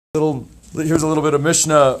Here's a little bit of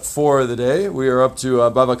Mishnah for the day. We are up to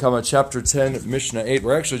Bava Kama chapter 10, Mishnah 8.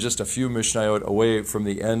 We're actually just a few Mishnayot away from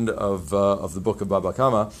the end of the book of Bava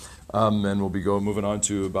Kama, and we'll be moving on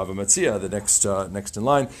to Bava Metzia, the next in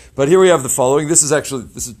line. But here we have the following. This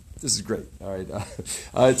is great. All right,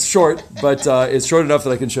 it's short, but it's short enough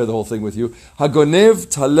that I can share the whole thing with you. Hagonev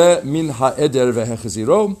tale min ha'eder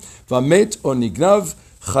vehechziro v'met o nignav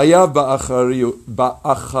chayav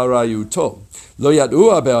ba'acharayuto. Lo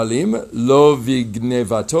yad'u ha'be'alim, lo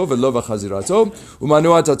vignevato ve'lo v'chazirato,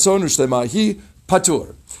 u'manuat hatzon u'shlemahi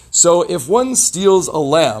patur. So if one steals a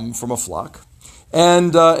lamb from a flock,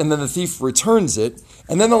 and then the thief returns it,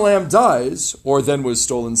 and then the lamb dies, or then was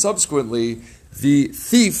stolen subsequently, the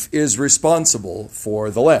thief is responsible for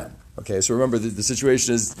the lamb. Okay, so remember the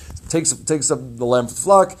situation is takes up the lamb from the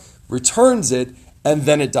flock, returns it, and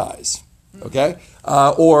then it dies. Okay,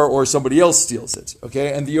 or somebody else steals it.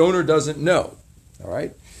 Okay, and the owner doesn't know. All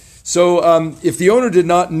right. So if the owner did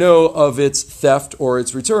not know of its theft or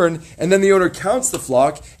its return, and then the owner counts the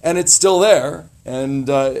flock and it's still there and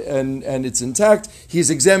it's intact,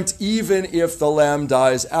 he's exempt even if the lamb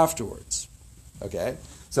dies afterwards. Okay.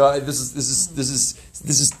 So this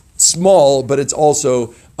is small, but it's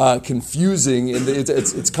also confusing.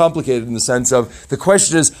 It's complicated in the sense of the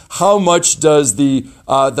question is how much does the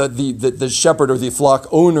shepherd or the flock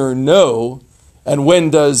owner know, and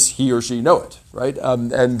when does he or she know it? Right,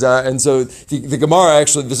 and so the Gemara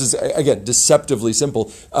actually, this is again deceptively simple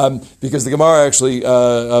because the Gemara actually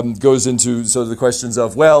goes into sort of the questions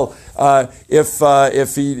of if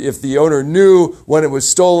the owner knew when it was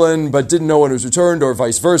stolen but didn't know when it was returned, or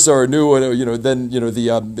vice versa, or knew when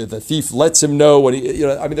the thief lets him know when he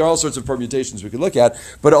there are all sorts of permutations we could look at,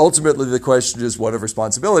 but ultimately the question is one of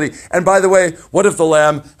responsibility. And by the way, what if the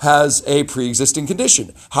lamb has a pre-existing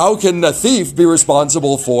condition? How can a thief be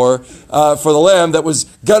responsible for the lamb that was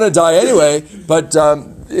gonna die anyway? But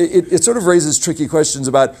it sort of raises tricky questions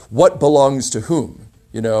about what belongs to whom,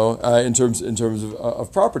 in terms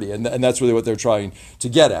of property, and that's really what they're trying to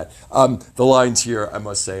get at. The lines here, I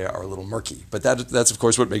must say, are a little murky, but that's of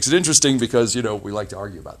course what makes it interesting because we like to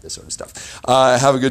argue about this sort of stuff. Have a good